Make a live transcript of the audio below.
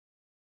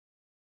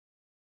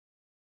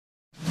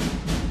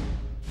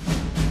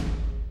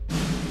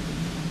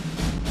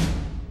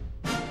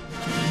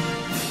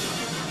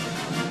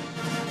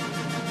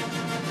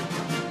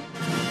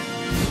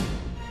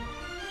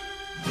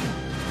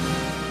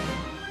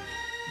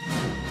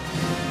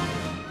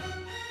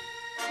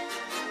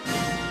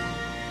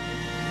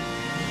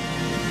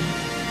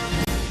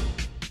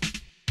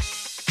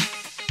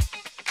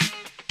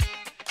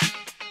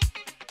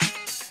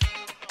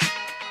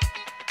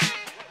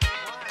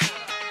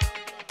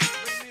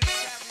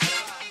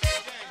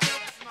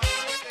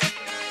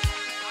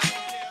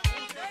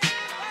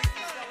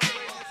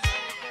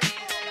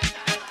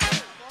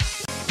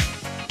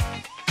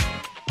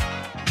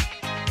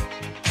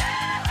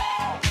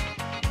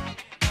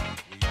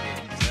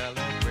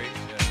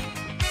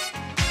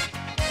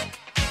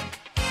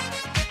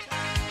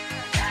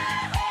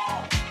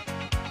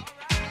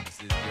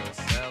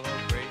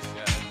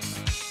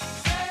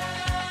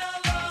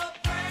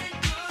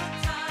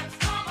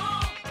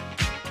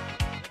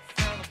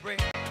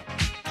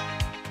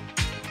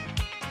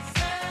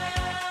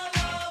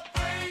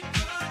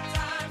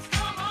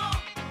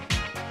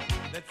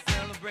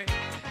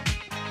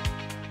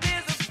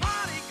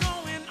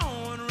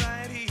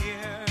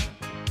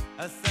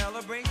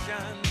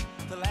celebration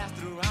to last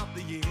throughout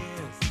the years.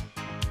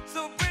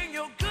 So bring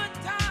your good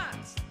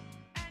times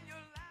and your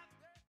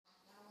laughter.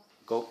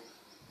 Go.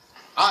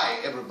 Hi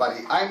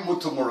everybody, I'm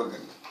Muthu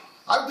Murugan.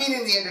 I've been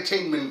in the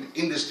entertainment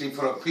industry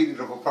for a period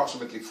of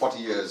approximately 40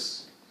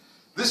 years.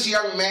 This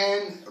young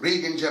man,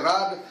 Regan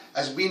Gerard,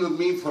 has been with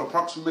me for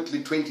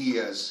approximately 20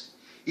 years.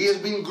 He has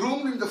been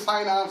groomed in the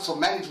fine arts of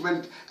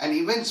management and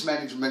events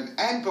management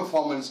and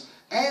performance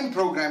and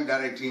program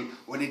directing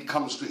when it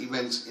comes to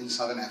events in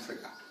Southern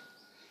Africa.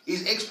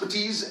 His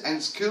expertise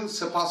and skills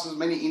surpasses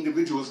many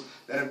individuals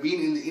that have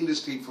been in the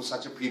industry for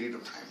such a period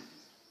of time.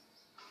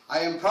 I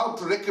am proud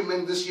to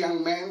recommend this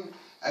young man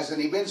as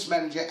an events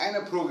manager and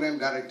a program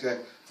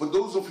director for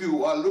those of you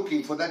who are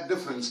looking for that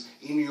difference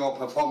in your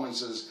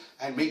performances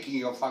and making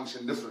your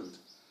function different.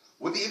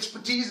 With the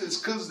expertise and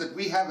skills that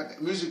we have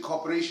at Music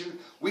Corporation,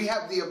 we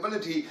have the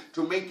ability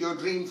to make your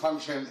dream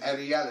function a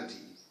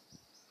reality.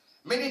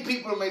 Many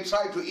people may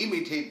try to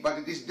imitate, but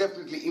it is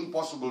definitely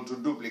impossible to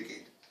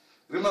duplicate.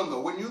 Remember,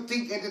 when you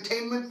think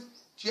entertainment,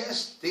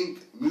 just think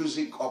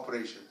Music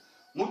Corporation.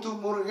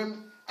 Muthu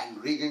Murugan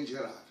and Regan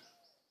Gerard.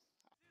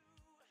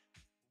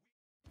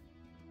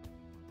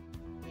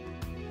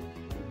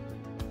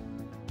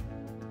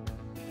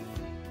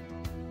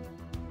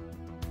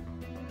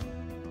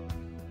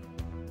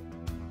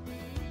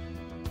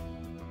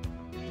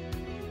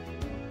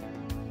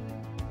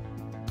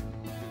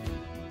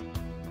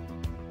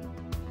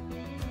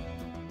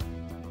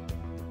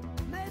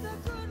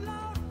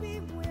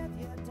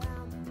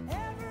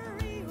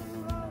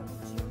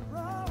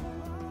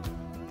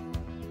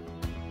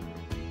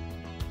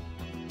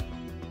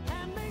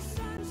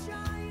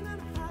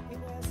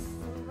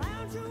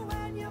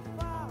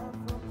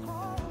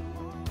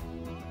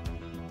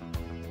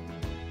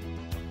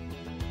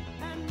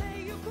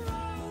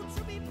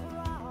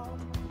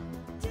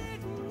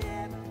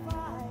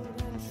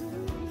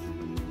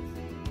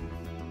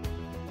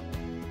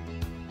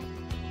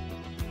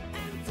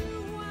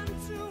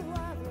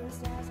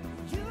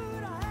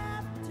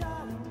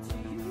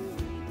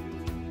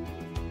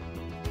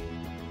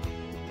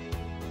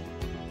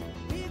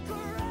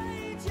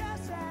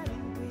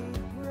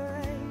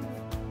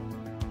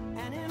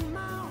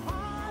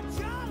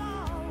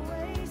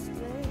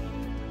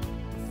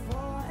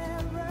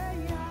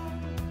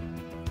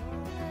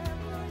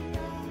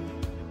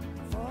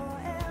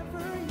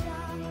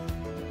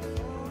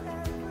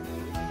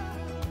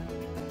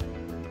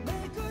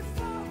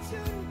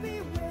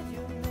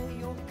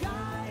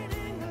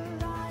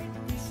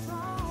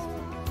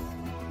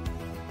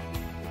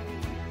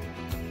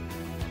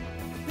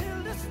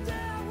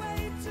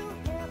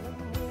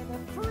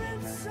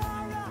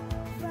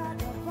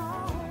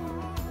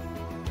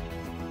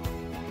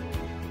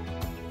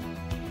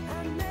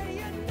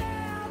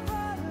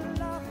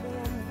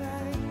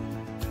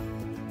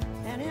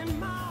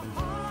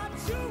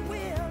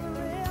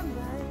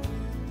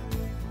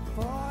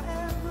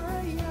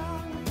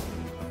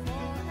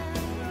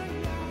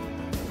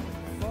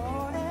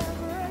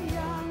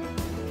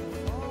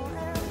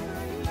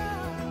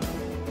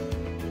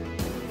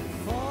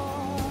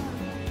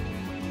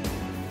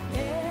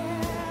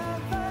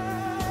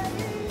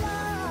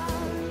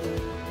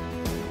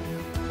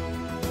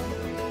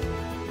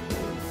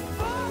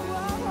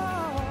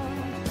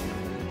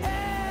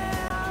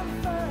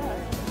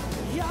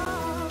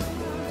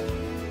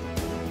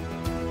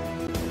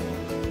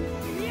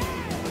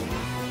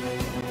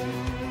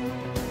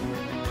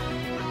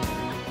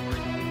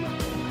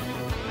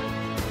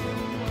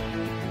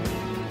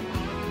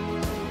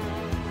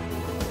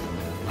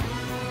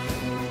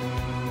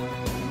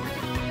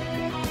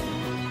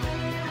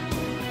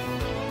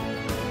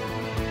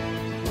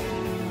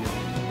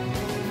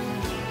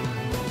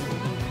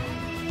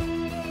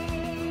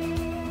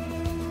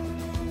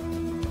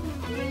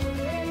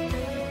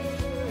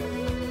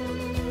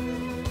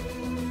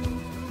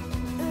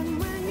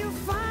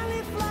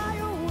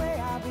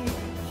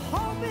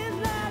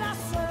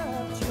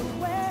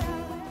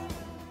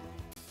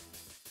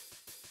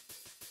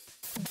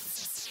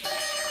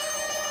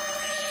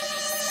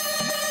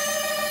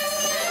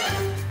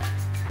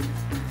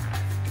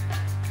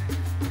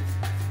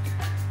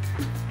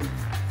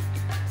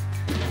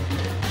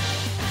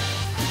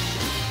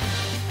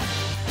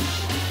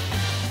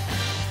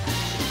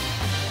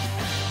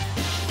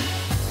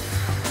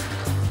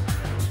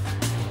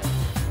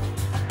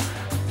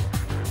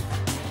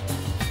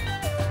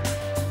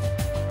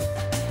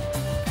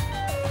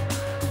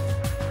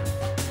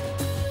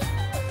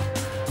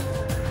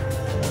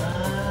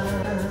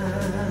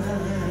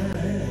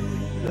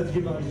 Let's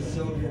give out to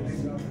Sylvia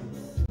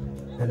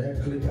and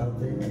that click out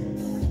there.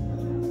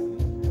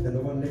 And the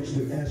one next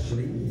to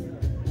Ashley.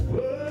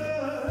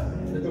 Whoa,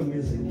 little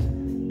music.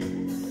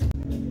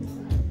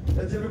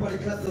 Let's everybody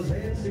clap those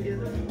hands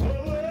together. Whoa,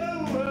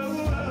 whoa,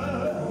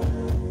 whoa,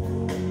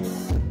 whoa.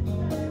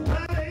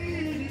 My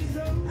lady,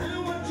 so I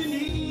know what you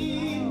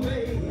need,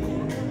 babe.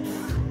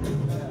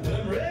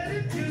 I'm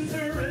ready to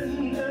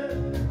surrender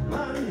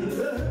my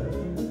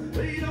love.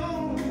 Lay it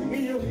on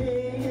in your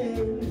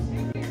hands.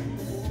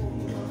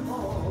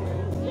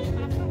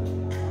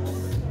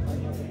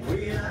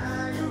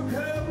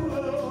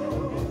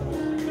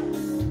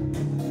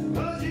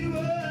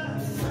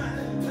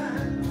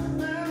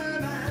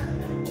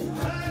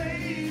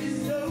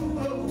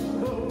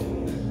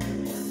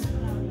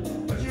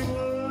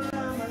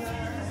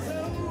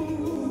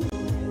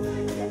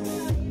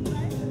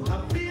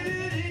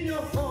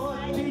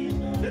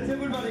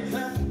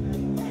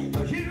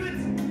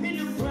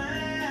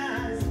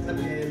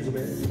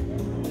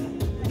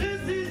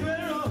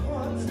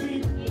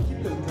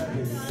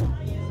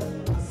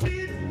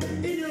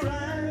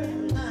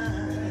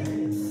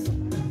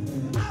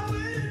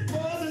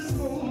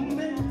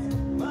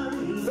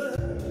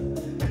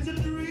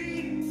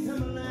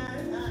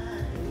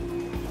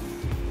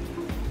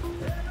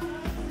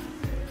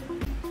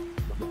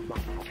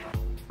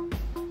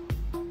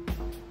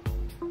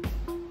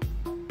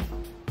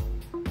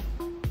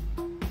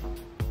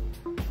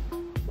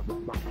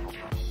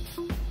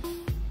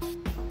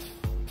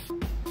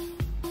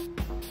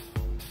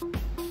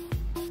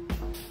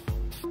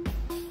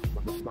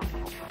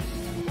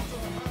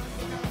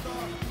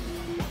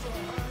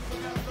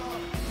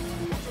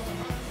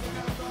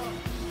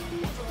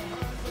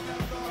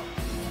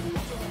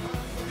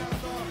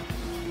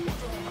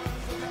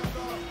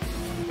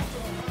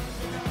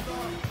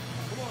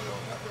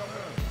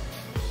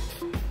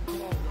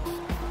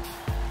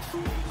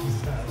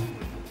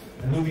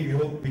 Louis, we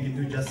hope we can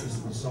do justice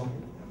to the song.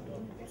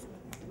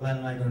 Glenn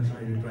and I are going to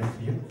try to do it right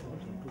for you.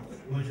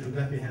 I want you to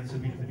clap your hands to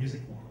beat the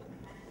music.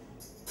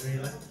 Ready,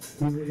 Glenn?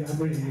 I'm ready.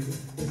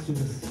 Let's do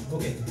this.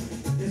 Okay.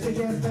 Let's take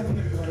hands clapping,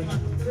 everybody.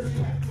 Let's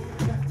clap.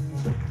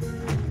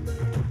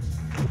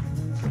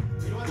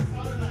 You want to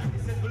start or not? He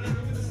said, well, look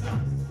at the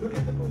stars. Look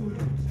at the moon.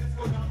 Let's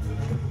go down to the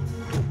moon.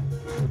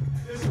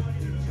 This one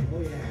you do.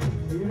 Oh yeah.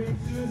 Are you ready to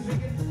do this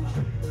again?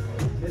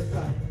 Let's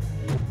try.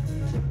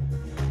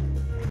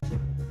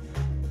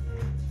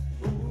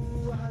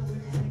 Ooh, I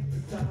would take the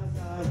stars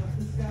out of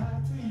the sky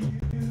for you.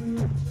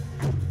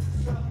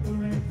 Stop the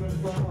rain from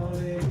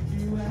falling if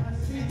you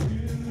ask me to.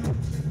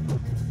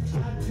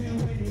 I'd do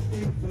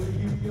anything for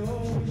you. Your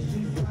wish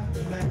is like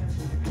a match.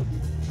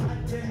 I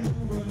can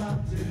move a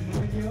mountain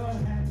when your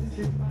hand is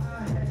in my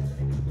hand.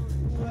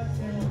 What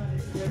can one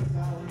express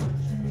how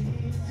much you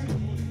mean to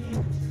me?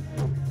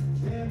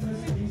 There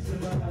must be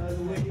some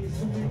other ways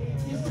to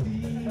make you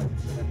see.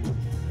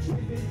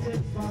 If it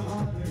takes my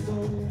heart and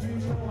soul, you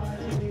know I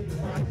pay the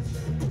price.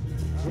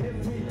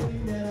 Everything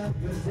that I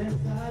possess,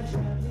 I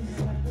gladly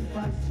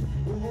sacrifice.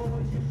 Oh,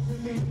 you to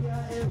me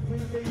are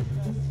everything.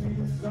 The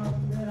sweetest song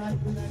that I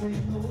could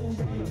sing. Oh,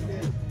 baby.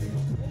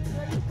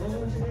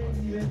 Oh,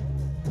 baby.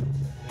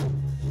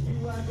 You,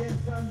 I guess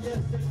I'm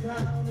just a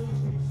clown who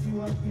picks you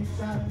up, you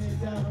tie me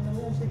down.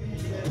 Oh,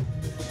 baby.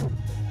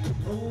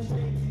 Oh,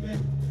 baby.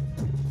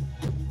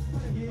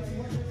 Yeah, you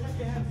want to clap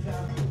your hands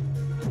out.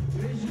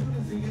 Raise your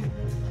hands again.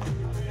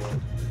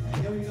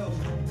 Here we go.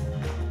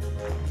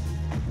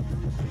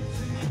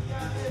 To me,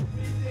 you're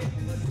everything,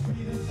 the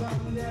sweetest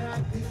song that I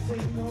could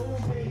sing. Oh,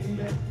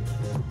 baby.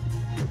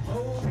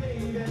 Oh,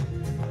 baby.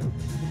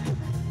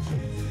 To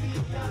me,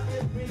 you're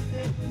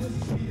everything, the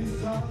sweetest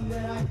song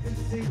that I could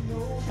sing.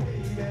 Oh,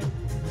 baby.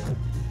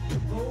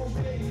 Oh,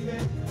 baby.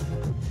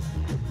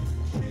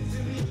 To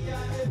me,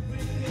 you're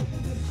everything,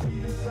 the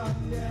sweetest song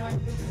that I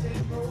could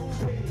sing. Oh,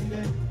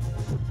 baby.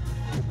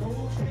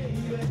 Oh,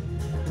 baby.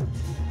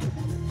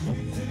 You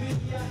to me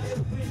are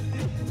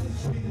everything, the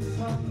sweetest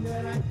song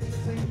that I could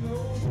sing.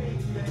 Oh,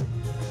 baby.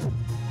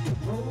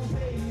 Oh,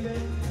 baby.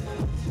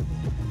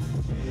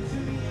 You to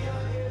me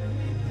are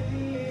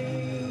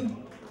everything.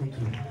 Thank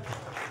you.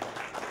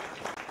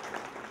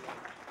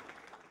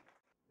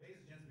 Ladies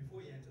and gents,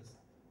 before he enters,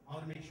 I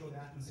want to make sure the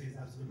atmosphere is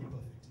absolutely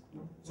perfect.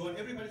 So what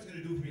everybody's going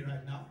to do for me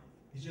right now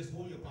is just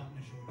hold your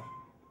partner's shoulder.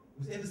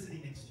 Who's ever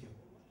sitting next to you,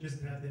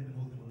 just grab them and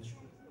hold them on the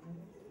shoulder.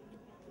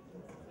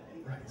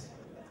 Right.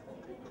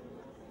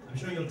 I'm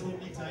sure you're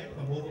totally tired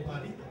from over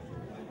party,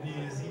 New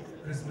Year's Eve,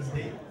 Christmas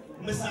Day.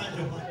 Massage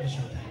your partner's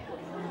shoulder.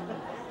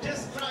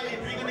 Just try it.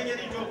 We're going to get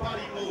into a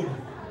party mode.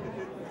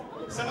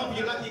 Some of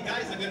you lucky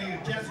guys are going to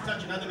get a chance to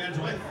touch another man's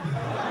wife.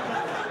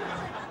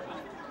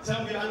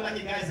 Some of you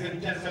unlucky guys are going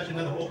to get a chance to touch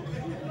another woman.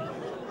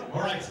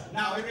 All right.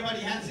 Now, everybody,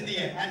 hands in the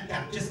air and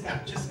clap. Just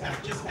clap. Just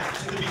clap. Just clap.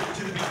 To the beat.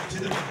 To the beat. To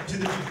the beat. To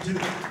the beat. To the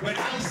beat. When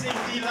I say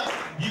we love,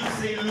 you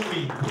say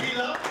Louis. We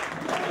love.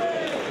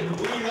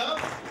 We love.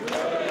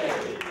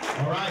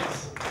 All right.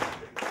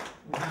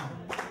 Now,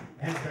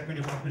 hands back on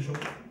your partner's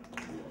shoulder.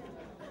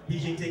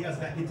 DJ, take us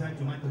back in time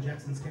to Michael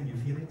Jackson's Can You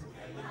Feel It?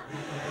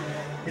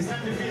 It's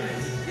time to feel it.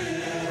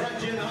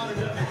 Right here in the heart of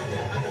the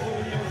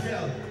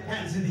hotel.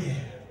 Hands in the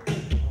air.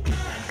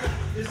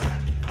 This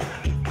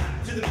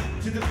to the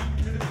to the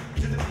to the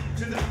to the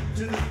to the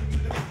to the to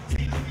the.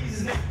 See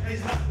Louis' neck and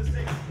he's not the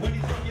same. When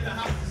he's rocking the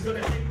house, he's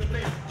gonna take the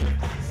blame.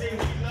 Say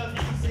we love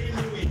you, say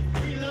Louis.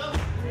 We love.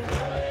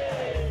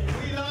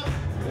 We love.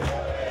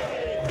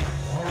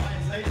 All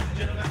right, ladies and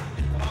gentlemen,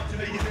 about to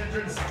make his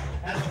entrance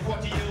as a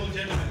 40-year-old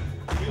gentleman.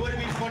 He would have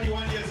been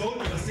 41 years old,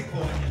 but was sick for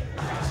 1 year.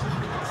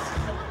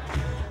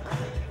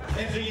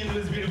 Entering into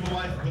his beautiful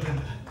wife,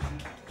 Belinda.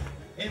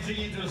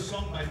 Entering into a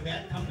song by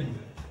Bad Company.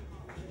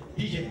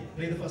 DJ,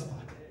 play the first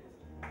part.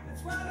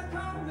 That's why they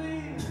call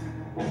me.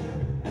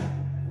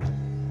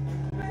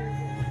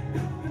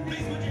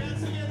 Please put your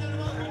hands together and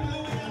welcome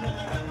Louis and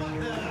Belinda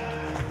Butler.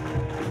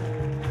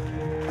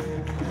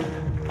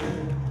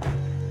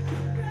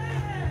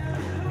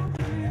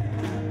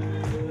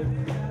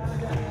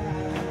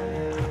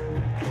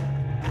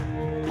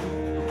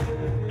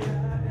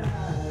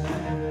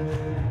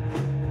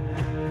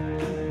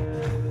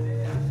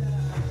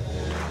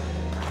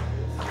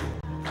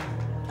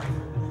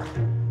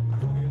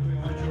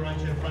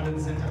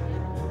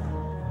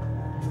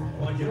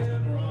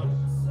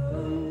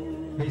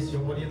 Face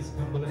your audience,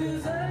 come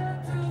Belinda.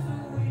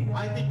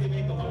 I think they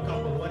make a hot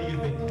couple. What do you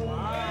think? DJ!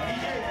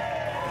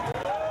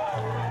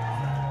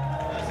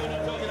 That's what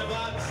I'm talking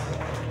about.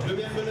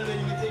 Louis and Belinda,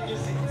 you can take your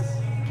seats.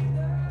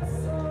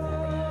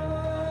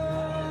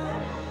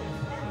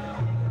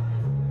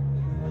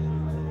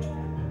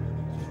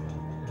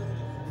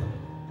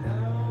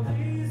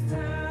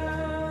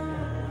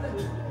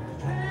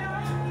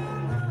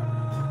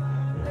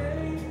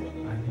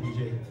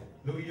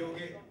 Louis, you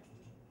okay?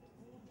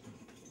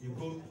 You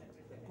cool?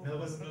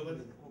 Nervous?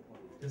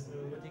 Just a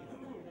little bit?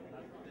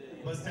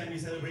 First time you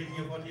celebrating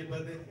your 40th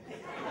birthday?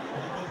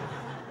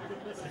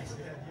 It's nice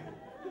to have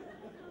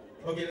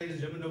you. Okay, ladies and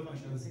gentlemen, no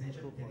functional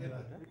signature. Can you go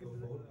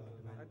forward?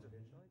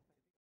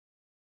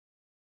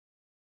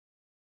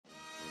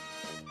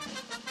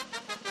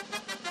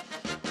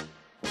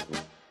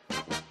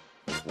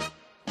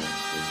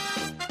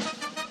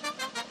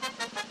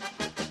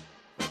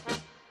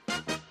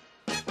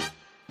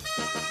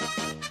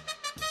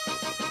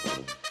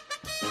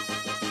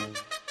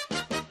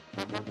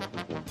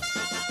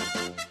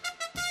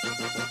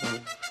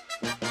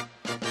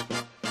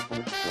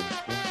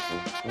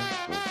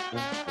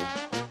 Well,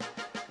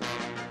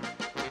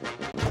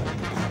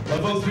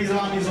 folks, please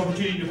allow me this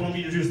opportunity to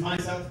formally introduce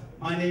myself.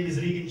 My name is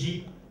Regan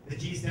G. The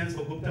G stands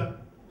for Gupta.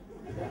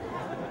 I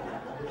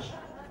wish.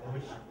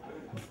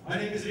 My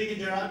name is Regan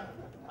Gerard.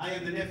 I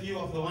am the nephew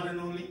of the one and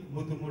only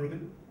Muthu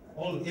Murugan.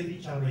 Every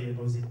child here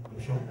knows it,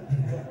 I'm sure.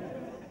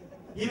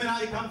 Him and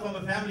I come from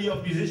a family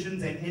of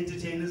musicians and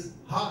entertainers,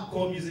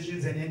 hardcore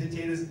musicians and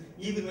entertainers.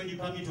 Even when you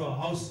come into our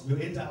house, you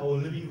enter our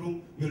living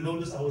room, you'll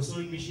notice our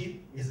sewing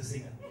machine is a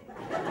singer.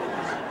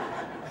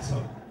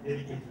 So,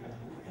 dedicated.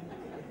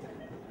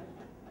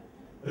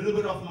 A little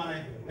bit of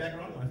my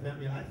background, my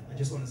family life. I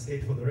just want to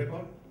state for the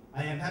record,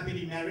 I am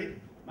happily married.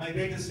 My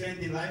greatest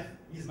strength in life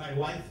is my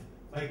wife.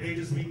 My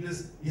greatest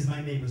weakness is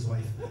my neighbor's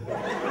wife.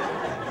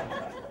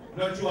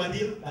 Not you,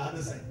 Adil, the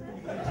other side.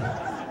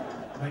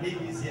 My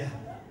neighbor is here.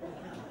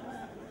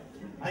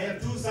 I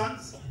have 2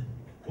 sons,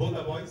 both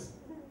are boys.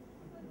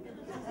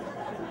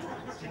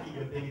 Checking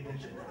you're paying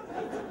attention.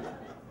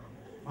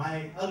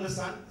 My eldest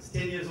son is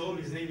 10 years old,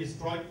 his name is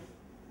Troy.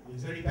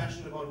 He's very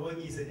passionate about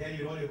working. He said, Daddy,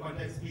 with all your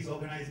contacts, please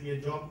organize me a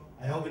job.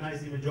 I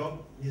organized him a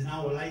job. He's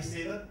now a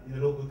lifesaver in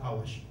the local car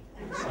wash.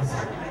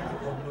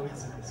 No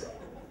incidents.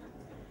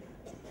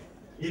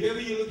 If ever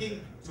you're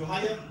looking to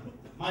hire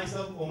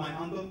myself or my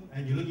uncle,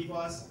 and you're looking for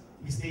us,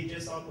 we stay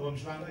just south of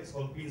Mshlanga, it's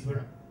called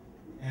Queensborough.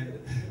 And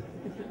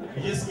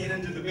you just get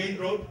into the main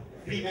road,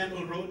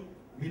 Fremantle Road.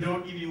 We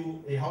don't give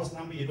you a house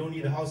number, you don't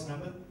need a house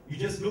number. You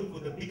just look for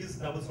the biggest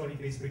double-story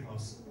face brick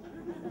house.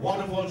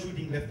 Waterfall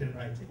shooting left and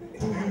right.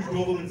 2 huge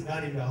Dobermans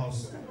guarding the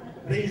house.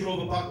 Range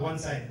Rover park one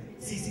side.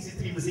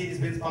 C63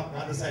 Mercedes-Benz park the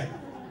other side.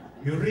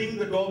 You ring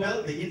the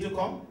doorbell, the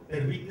intercom,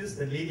 that witness,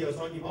 that lady I was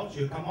talking about,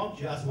 she'll come out,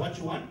 she'll ask what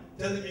you want,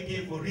 tell them you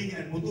came for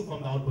Regan and Muthu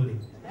from the outbuilding.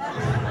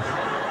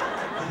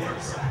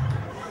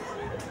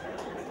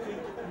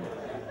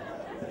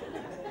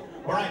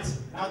 Alright,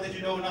 now that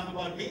you know enough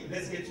about me,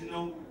 let's get to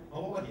know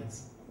our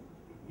audience.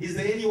 Is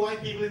there any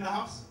white people in the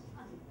house?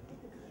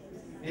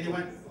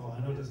 Anyone? Oh, I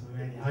noticed,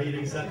 man. How are you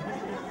doing, sir?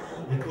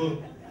 You're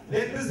cool.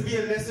 Let this be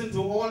a lesson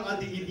to all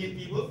other Indian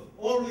people.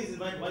 Always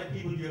invite white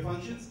people to your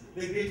functions.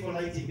 They're great for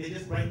lighting. They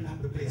just brighten up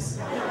the place.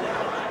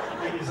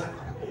 Thank you, sir.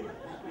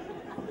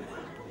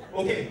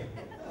 Okay.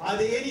 Are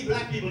there any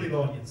black people in the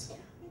audience?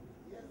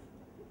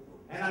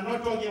 And I'm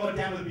not talking about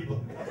Tamil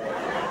people.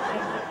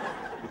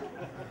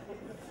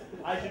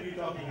 I should be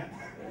talking, huh?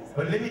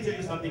 But let me tell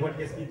you something what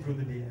gets me through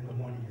the day and the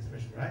morning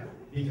especially, right?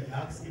 Being a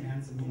dark-skinned,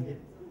 handsome Indian,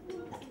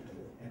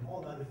 and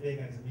all the other fair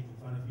guys are making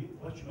fun of you,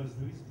 what you must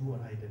do is do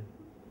what I did.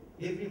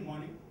 Every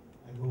morning,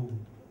 I go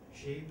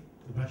shave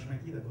to brush my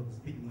teeth. I've got this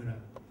big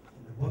mirror.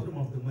 On the bottom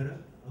of the mirror,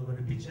 I've got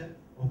a picture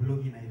of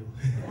Logi Naidu.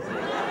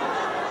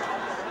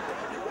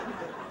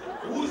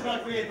 Who's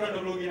not fair in front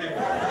of Logi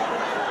Naidu?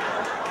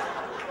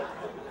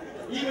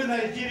 Even the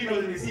Nigerian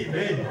knows they see,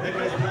 hey, that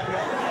guy's black.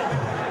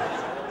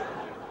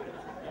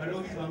 But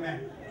Logi's my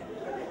man.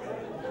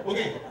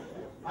 Okay,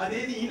 are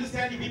there any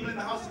Hindustani people in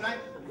the house tonight?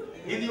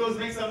 Indios,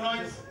 make some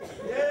noise.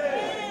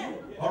 Yeah.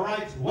 All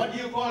right, what do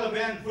you call a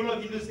van full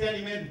of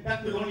Hindustani men,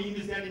 packed with only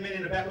Hindustani men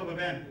in the back of a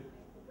van?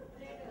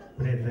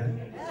 Bread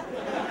van.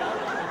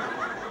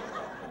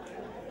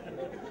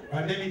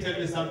 But let me tell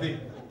you something.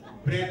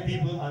 Bread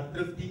people are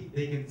thrifty,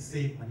 they can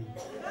save money.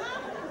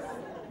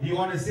 You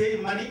want to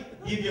save money?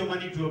 Give your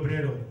money to a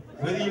breado.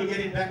 Whether you'll get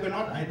it back or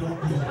not, I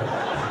don't know.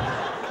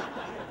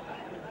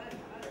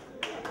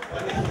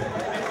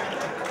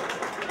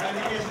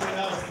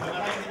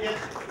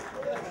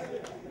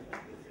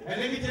 And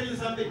let me tell you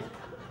something.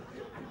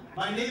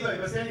 My neighbor,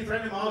 if I stand in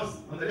front of my house,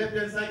 on the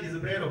left-hand side is a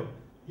breado.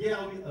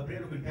 Yeah, a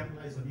breado can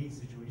capitalize on any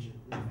situation.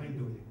 They'll find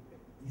a way.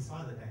 His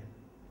father died.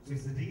 So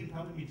it's the Regan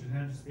company to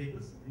handle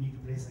papers. They need to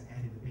place an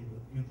ad in the paper,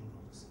 funeral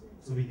notice.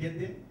 So we get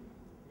there.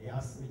 He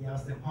asked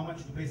them how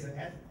much to place an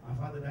ad. My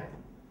father died.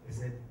 They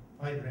said,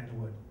 5 rand a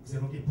word. He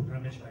said, okay, put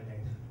Ramesh by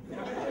died.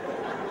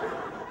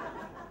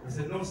 He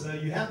said, no, sir,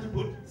 you have to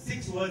put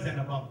 6 words and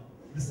above.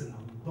 Listen now.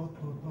 Dot,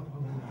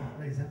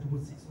 guys, have to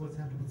put 6 words,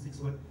 have to put 6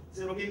 words. He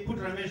said, okay, put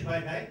Ramesh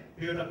by guy,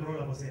 Toyota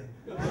Corolla for sale.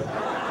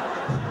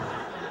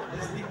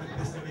 Let's make the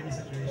best of any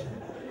situation.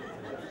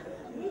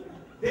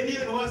 Then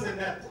even worse than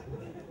that,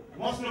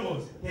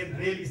 Muslimos can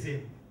really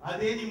save. Are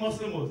there any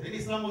Muslimos? Any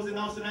Islamos in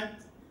the house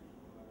tonight?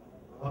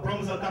 I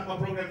promise I'll cut my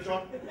program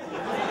short.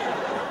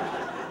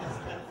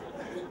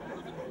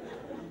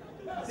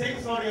 Same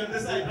story on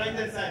this side, right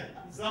hand side.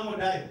 Islamo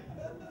died.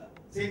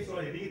 Same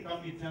story, read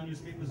company, tell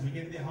newspapers, we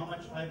get there, how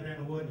much? 5 rand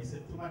a word. He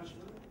said, too much.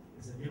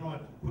 He said, you know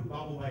what, put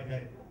Babu by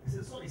guy. He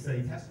said, sorry sir,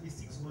 it has to be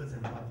 6 words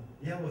and above.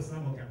 Yeah, well,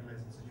 Islamo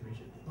capitalized the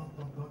situation.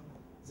 Dot.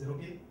 He said,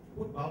 okay,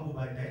 put Babu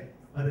by guy,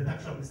 but the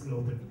tuck shop is still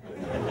open.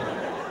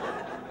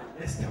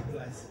 Let's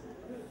capitalize.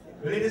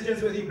 Well, ladies and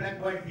gentlemen, black,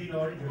 white, green,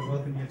 orange, you're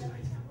welcome here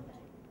tonight.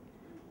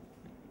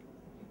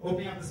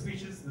 Opening up the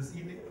speeches this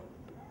evening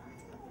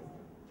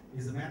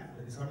is a man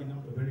that is coming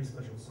out with a very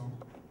special song.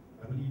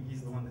 I believe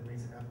he's the one that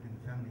makes it happen in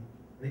the family.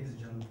 Ladies and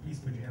gentlemen, please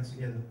put your hands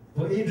together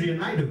for Adrian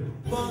Naidu. You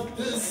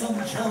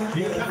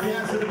clap your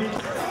hands to the beat.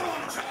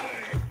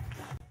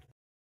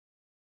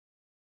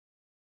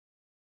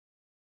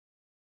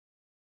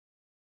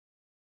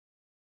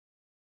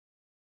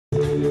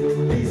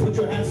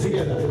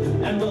 together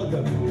and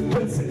welcome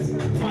Princess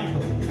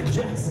Michael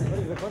Jackson.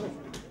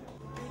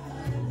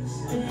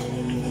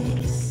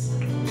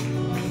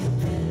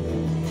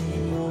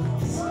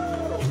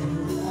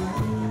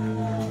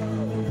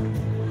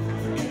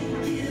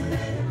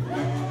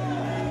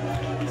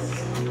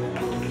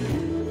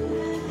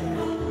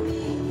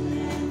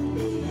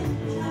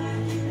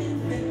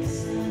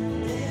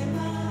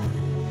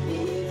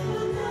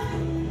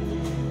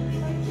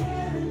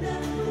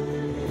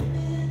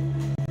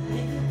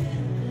 Make a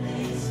better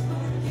place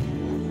for you.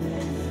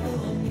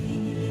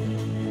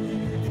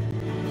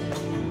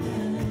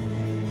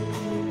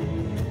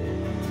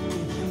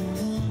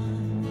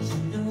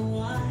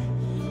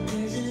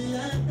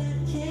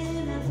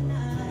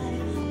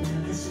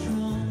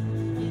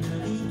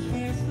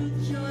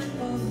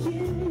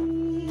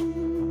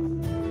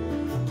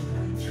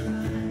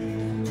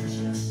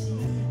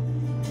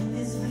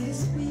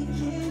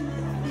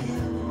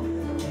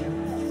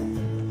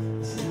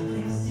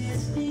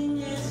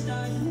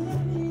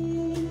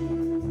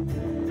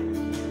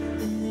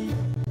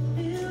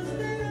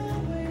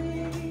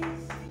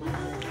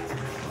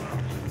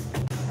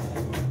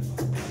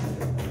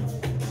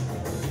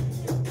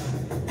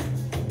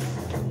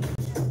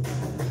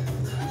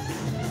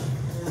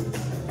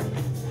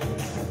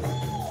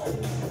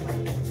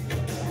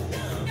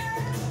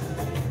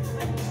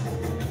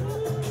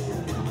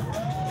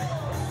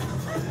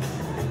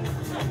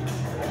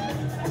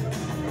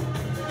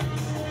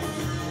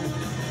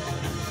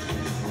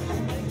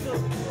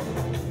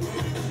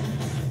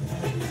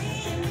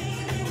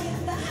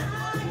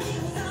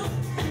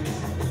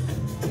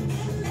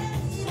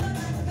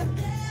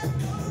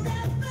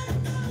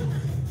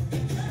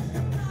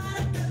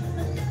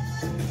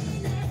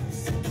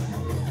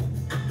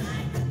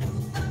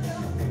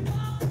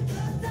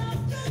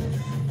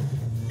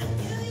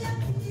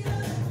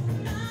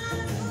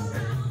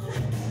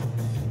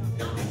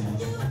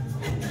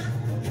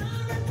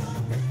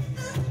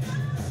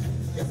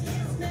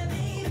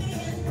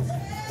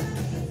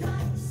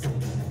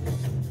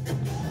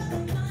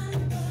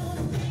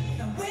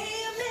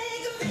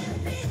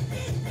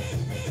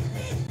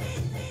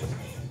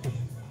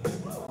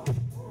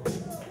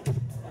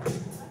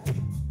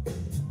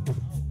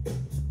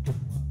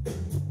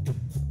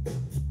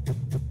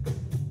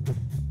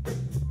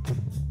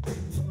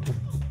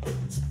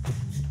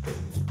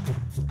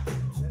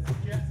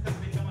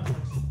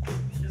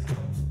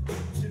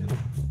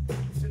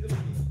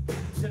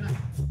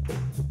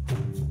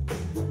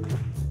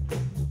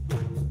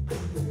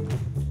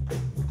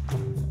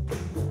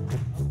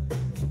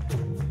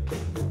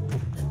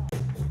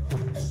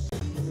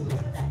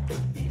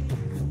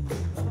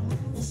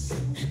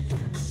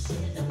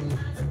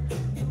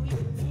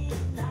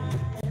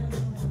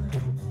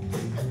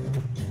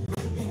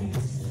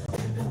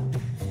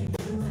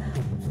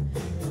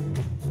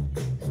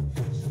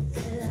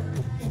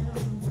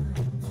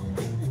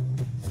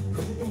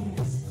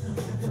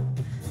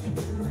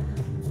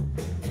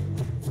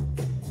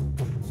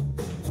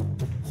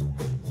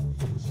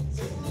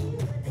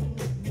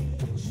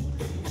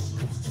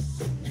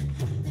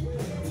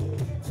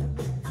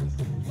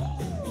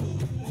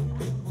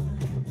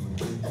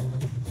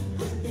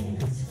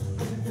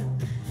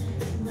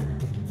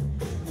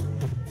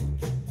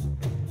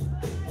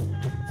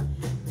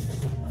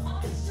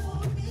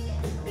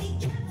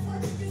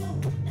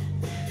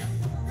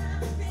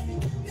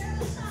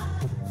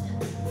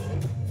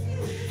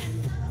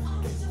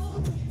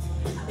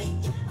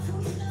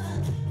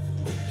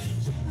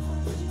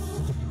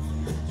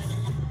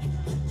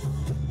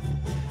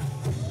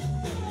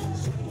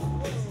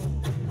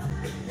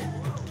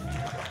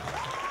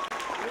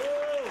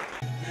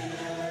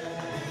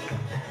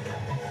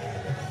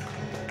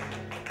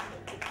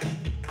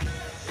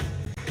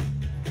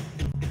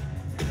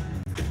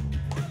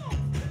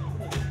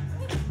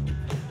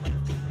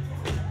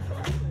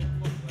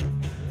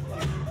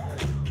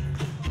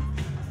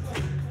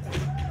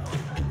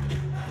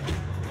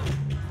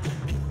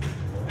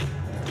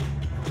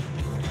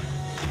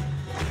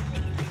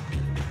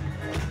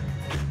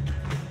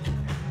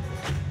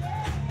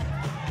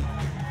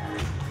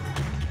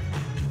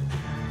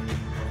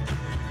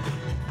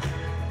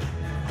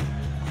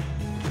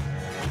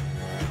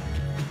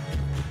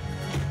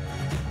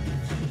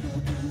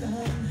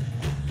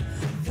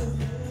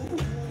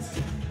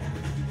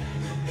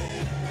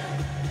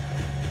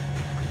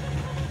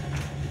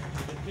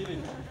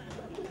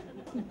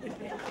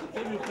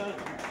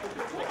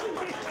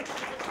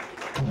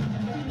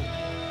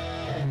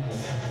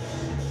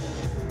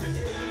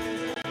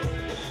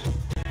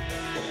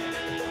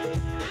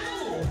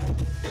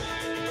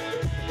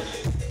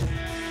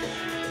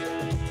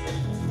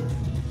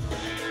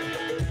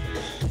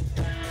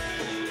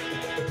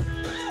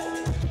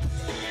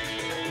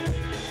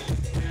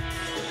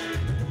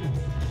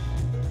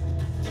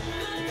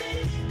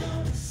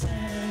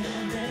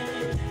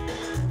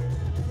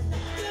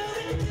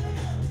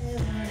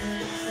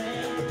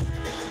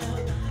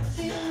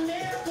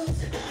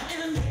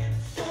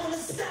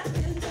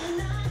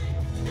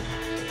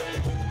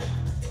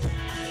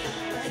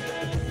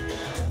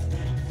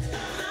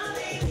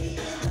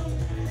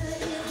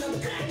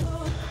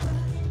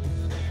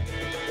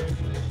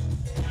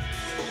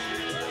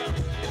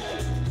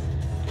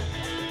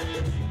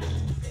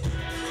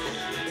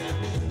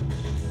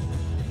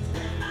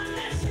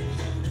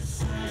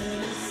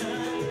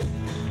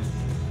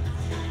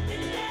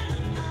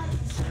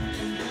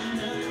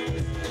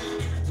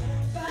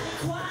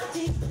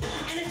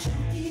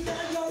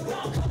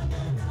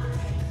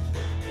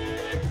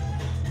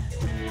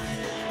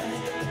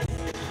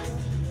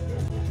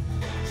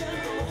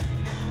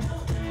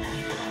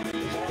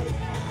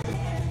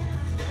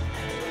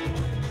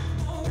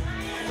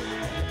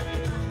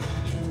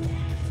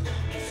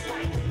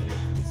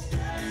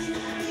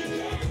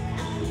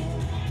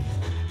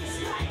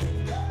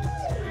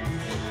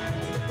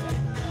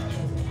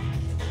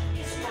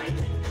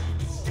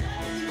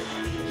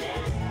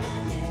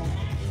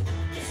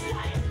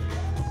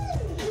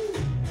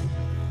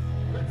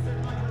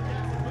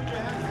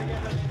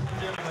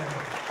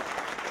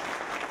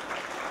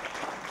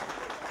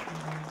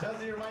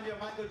 on your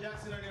Michael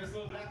Jackson and you're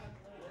so black.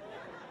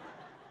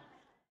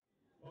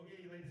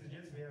 Okay, ladies and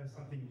gents, we have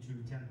something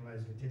to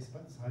tantalize your taste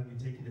buds. How you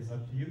take it is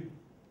up to you.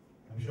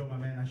 I'm sure my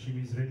man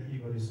Hashim is ready. You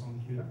got his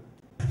song queued up.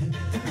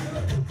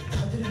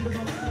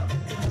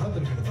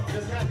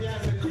 Just clap your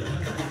hands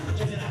and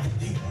check it out.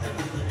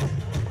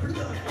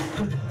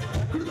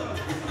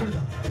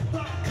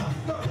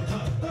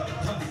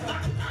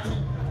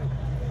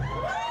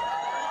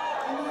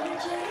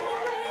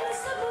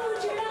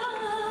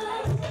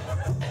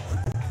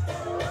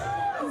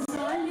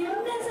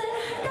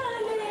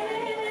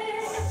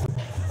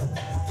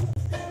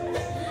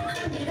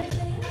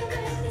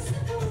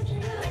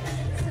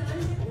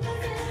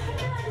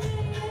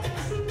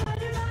 Bye.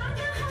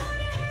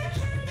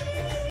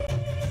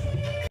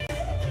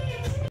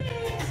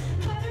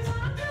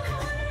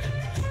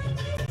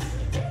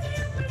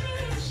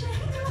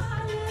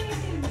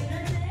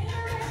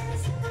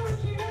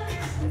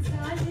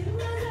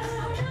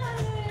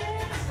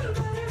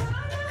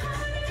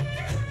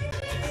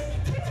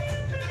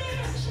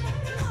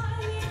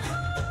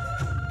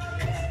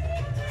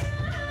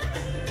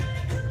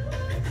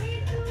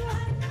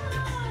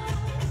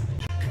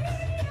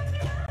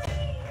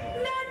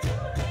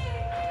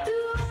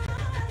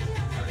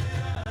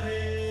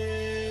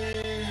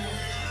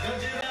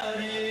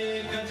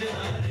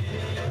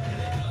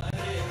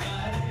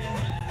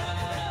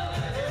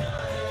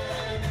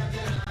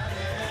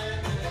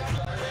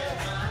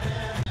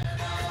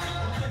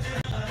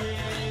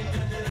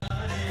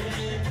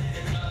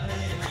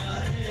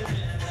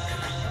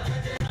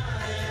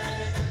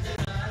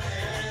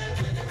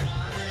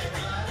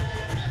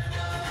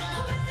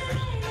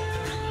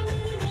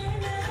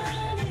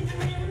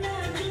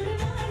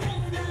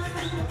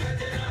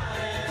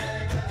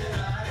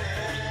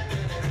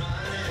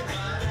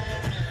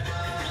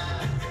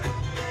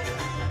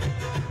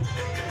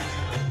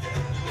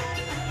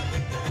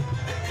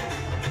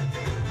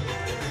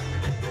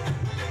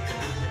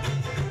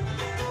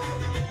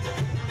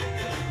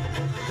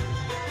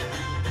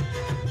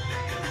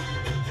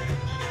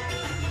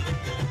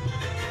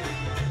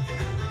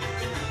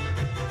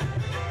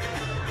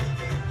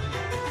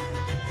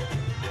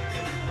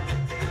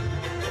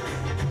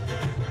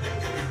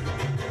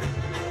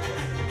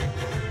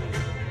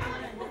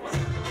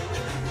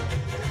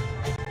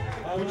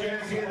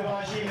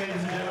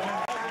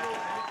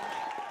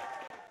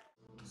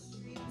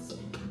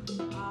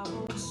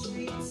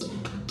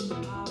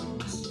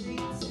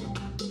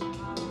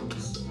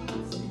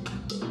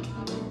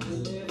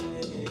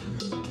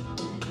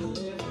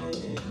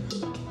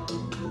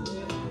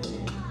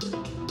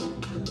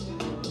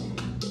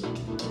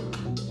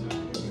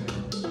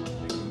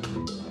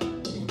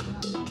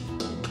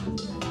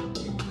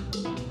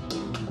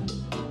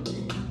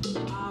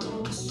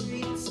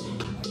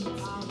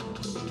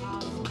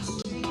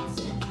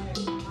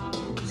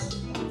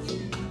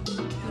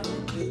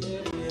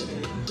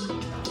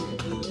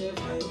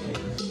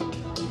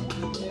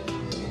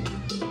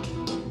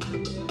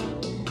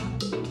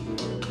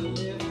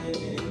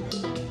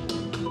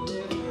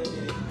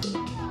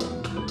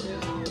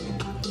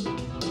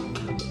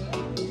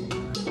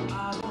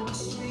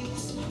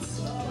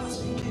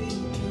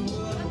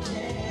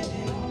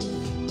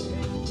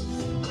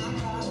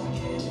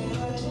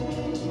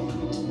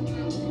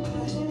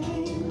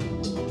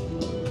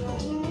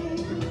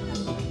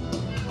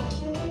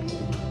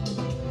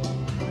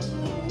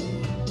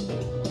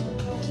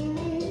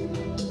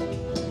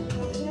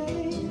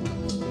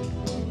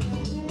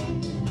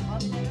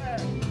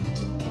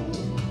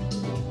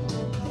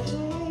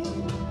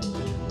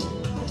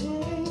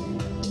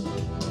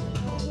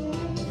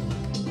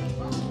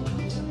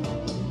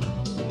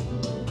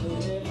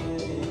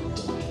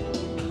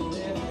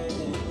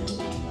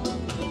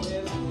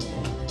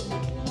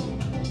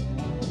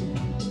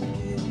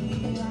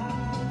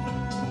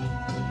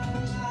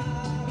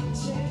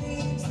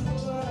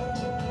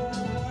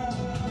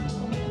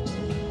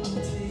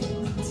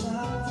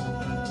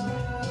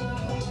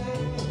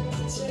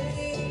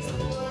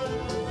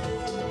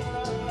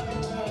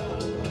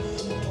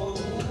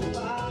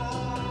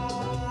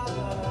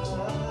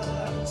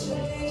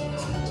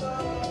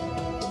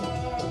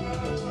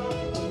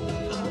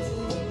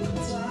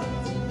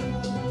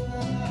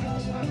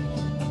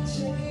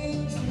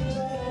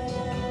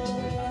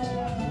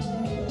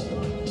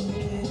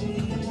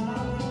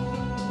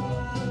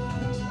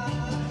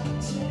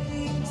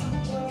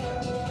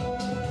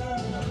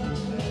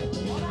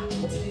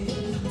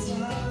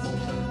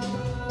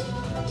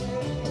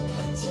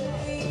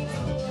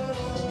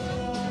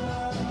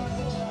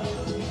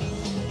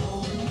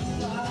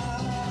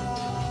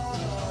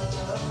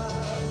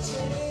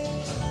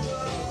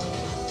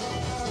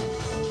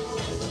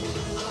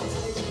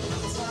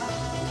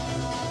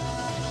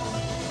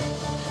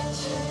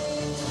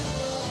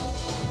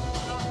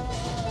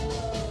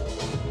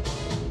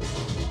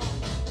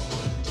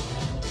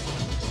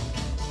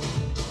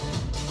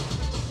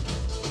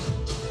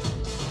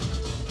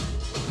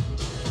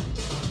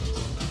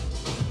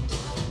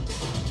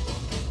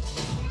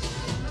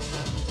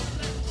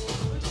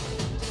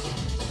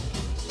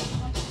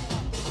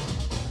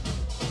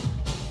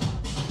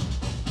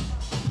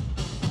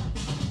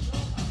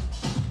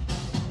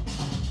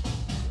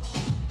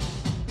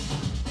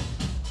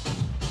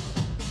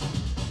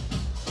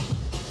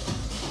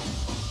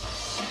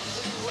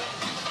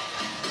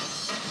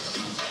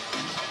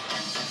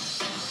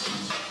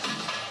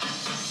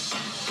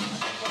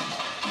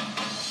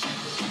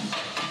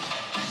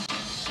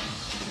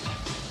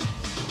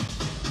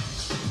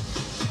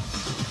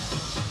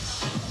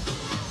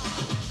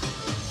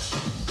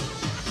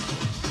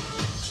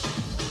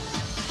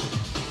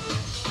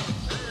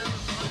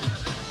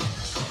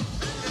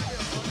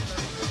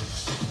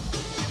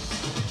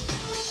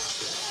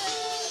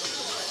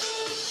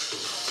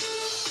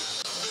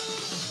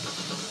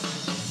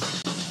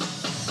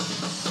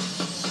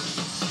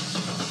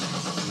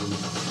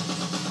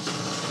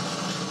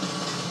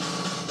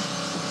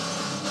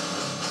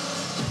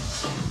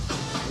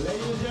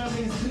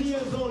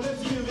 years old.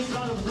 Let's give him a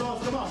round of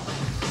applause. Come on.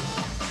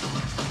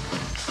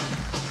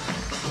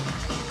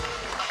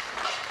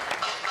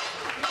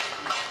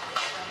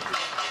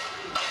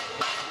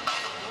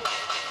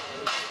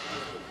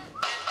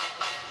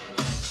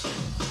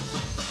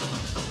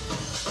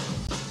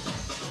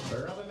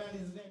 Rubber band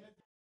is his name.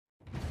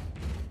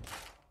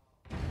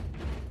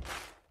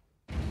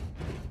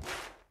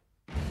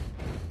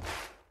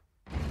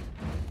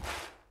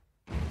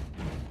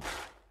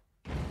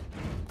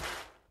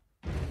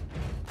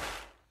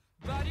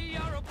 Buddy,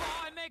 you're a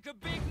boy, make a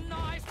big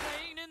noise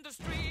playing in the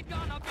street.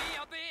 Gonna be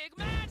a big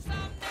man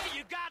someday.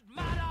 You got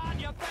mud on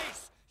your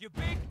face, you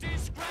big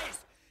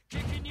disgrace.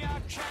 Kicking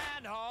your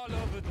can all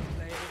over the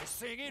place,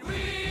 singing,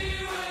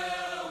 we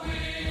will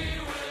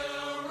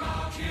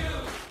rock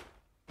you.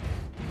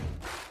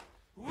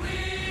 We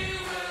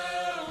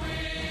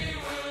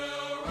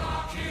will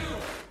rock you.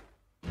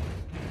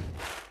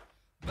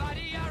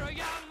 Buddy, you're a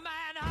young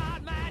man,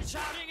 hard man,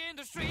 shouting in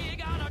the street.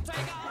 Gonna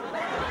take off.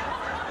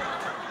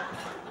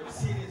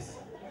 Serious.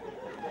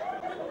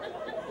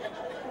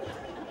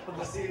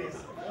 Serious.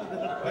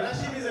 But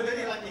Hashim is a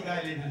very lucky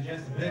guy, ladies and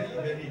gents. Very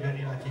lucky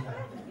guy.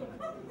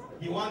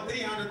 He won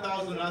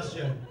 300,000 last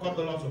year, got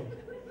the lotto.